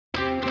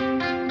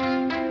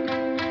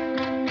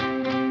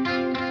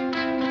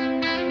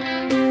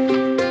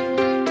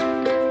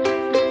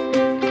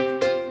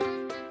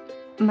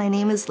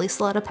name is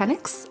Liselotte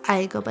Penix.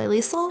 I go by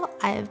Lisel.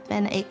 I've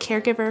been a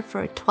caregiver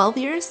for 12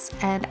 years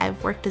and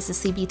I've worked as a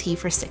CBT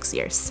for 6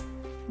 years.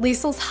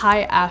 Lisel's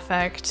high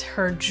affect,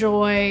 her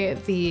joy,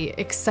 the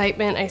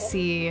excitement I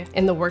see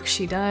in the work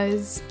she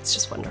does, it's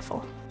just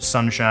wonderful.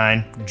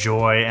 Sunshine,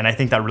 joy, and I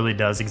think that really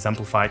does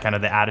exemplify kind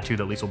of the attitude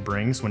that Lisel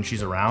brings when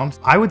she's around.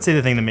 I would say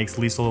the thing that makes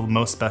Lisel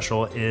most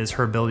special is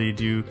her ability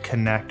to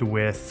connect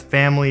with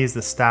families,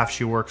 the staff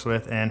she works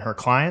with, and her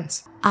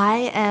clients.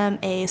 I am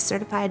a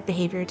certified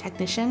behavior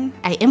technician.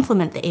 I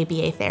implement the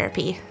ABA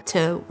therapy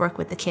to work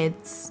with the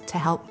kids to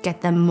help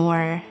get them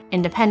more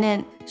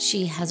independent.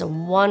 She has a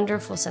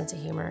wonderful sense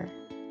of humor,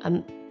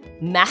 a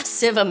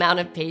massive amount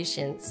of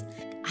patience.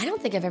 I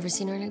don't think I've ever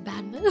seen her in a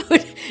bad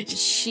mood.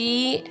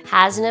 She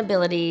has an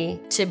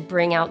ability to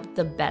bring out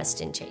the best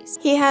in Chase.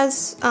 He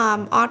has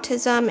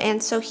autism,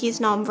 and so he's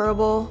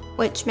nonverbal,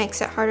 which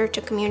makes it harder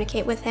to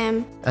communicate with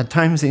him. At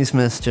times he's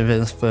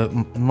mischievous, but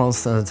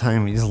most of the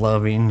time he's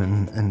loving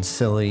and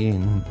silly,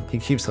 and he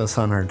keeps us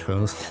on our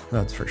toes,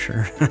 that's for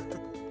sure.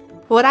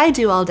 What I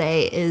do all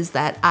day is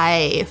that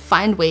I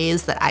find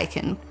ways that I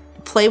can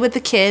play with the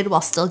kid while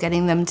still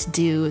getting them to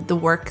do the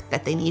work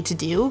that they need to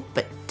do,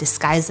 but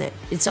disguise it.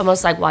 It's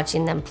almost like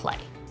watching them play.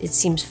 It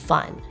seems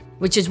fun,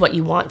 which is what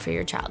you want for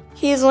your child.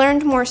 He's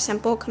learned more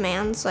simple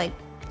commands like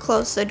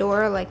close the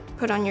door, like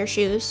put on your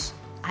shoes.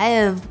 I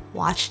have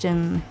watched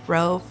him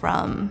grow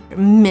from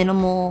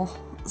minimal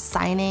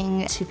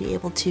signing to be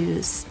able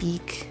to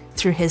speak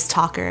through his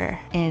talker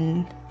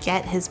and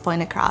get his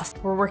point across.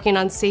 We're working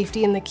on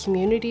safety in the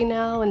community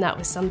now, and that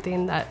was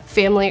something that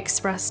family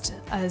expressed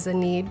as a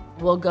need.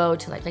 We'll go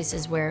to like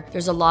places where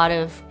there's a lot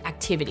of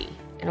activity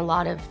and a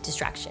lot of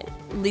distraction.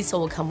 Lisel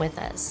will come with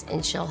us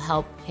and she'll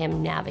help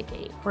him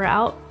navigate. We're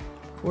out,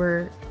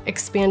 we're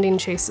expanding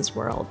Chase's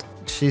world.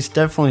 She's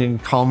definitely a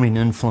calming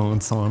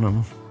influence on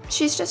him.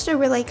 She's just a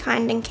really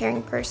kind and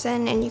caring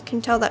person, and you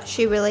can tell that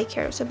she really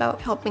cares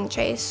about helping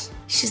Chase.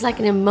 She's like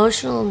an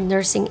emotional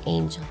nursing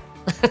angel.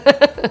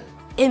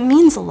 It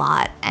means a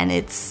lot, and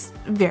it's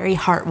very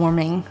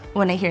heartwarming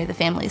when I hear the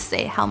families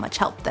say how much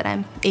help that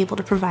I'm able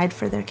to provide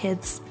for their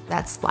kids.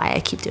 That's why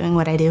I keep doing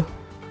what I do.